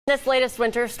This latest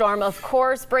winter storm, of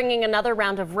course, bringing another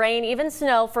round of rain, even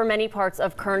snow for many parts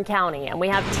of Kern County. And we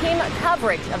have team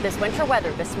coverage of this winter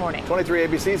weather this morning. 23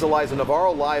 ABC's Eliza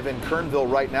Navarro live in Kernville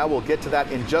right now. We'll get to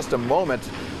that in just a moment.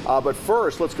 But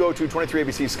first, let's go to 23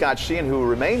 ABC's Scott Sheehan, who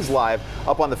remains live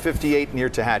up on the 58 near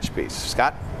Tehachapi.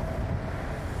 Scott?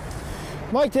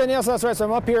 Mike, Danielle, so that's right. So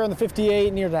I'm up here on the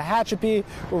 58 near Tehachapi,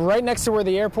 right next to where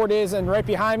the airport is, and right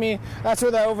behind me, that's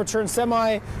where that overturned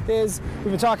semi is.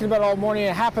 We've been talking about it all morning.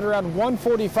 It happened around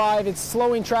 1:45. It's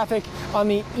slowing traffic on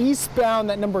the eastbound,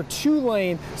 that number 2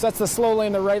 lane. So that's the slow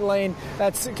lane, the right lane.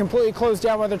 That's completely closed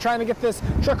down where they're trying to get this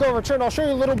truck overturned. I'll show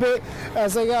you a little bit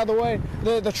as I get out of the way.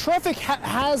 The traffic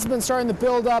has been starting to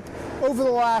build up over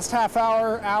the last half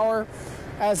hour,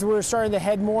 as we're starting to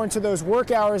head more into those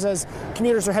work hours as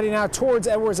commuters are heading out towards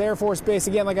Edwards Air Force Base.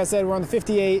 Again, like I said, we're on the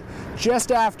 58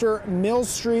 just after Mills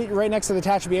Street, right next to the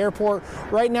Tehachapi Airport.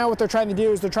 Right now what they're trying to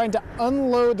do is they're trying to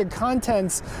unload the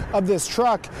contents of this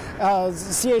truck.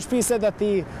 CHP said that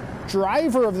the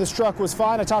driver of this truck was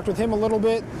fine. I talked with him a little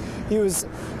bit. He was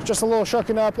just a little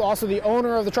shooken up. Also, the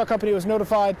owner of the truck company was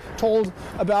notified, told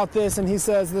about this, and he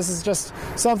says this is just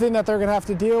something that they're going to have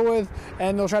to deal with,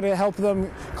 and they'll try to help them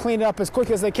clean it up as quick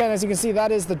as they can. As you can see,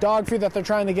 that is the dog food that they're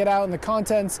trying to get out and the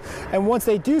contents. And once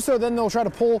they do so, then they'll try to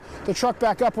pull the truck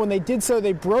back up. When they did so,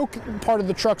 they broke part of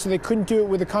the truck, so they couldn't do it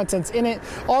with the contents in it.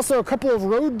 Also, a couple of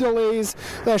road delays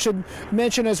that I should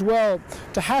mention as well.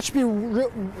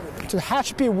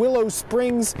 Tehachapi Willow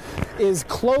Springs is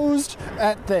closed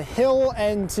at the hill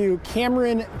and to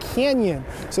Cameron Canyon.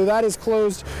 So that is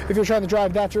closed if you're trying to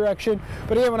drive that direction.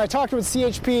 But again, when I talked with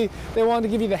CHP, they wanted to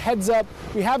give you the heads up.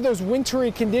 We have those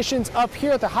wintry conditions up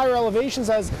here at the higher elevations,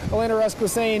 as Elena Rusk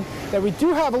was saying, that we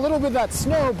do have a little bit of that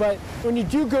snow, but when you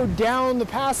do go down the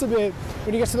pass a bit,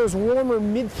 when you get to those warmer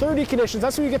mid-30 conditions,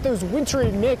 that's when you get those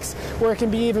wintry mix where it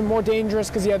can be even more dangerous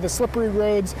because you have the slippery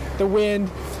roads, the wind,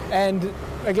 and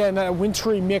again, a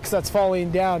wintry mix that's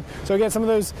falling down. So again, some of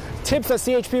those tips that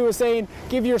CHP was saying,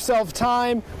 give yourself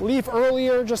time, leave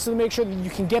earlier just to make sure that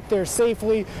you can get there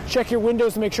safely. Check your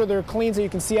windows to make sure they're clean so you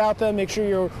can see out them. Make sure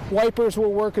your wipers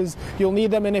will work because you'll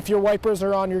need them. And if your wipers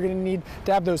are on, you're going to need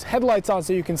to have those headlights on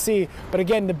so you can see. But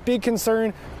again, the big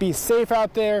concern, be safe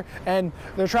out there. And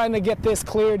they're trying to get this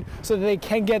cleared so that they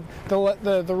can get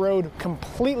the road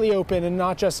completely open and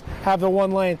not just have the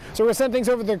one lane. So we're going to send things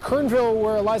over to Kernville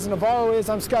where Eliza Navarro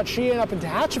is. I'm Scott Sheehan up in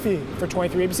Tehachapi for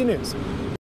 23 ABC News.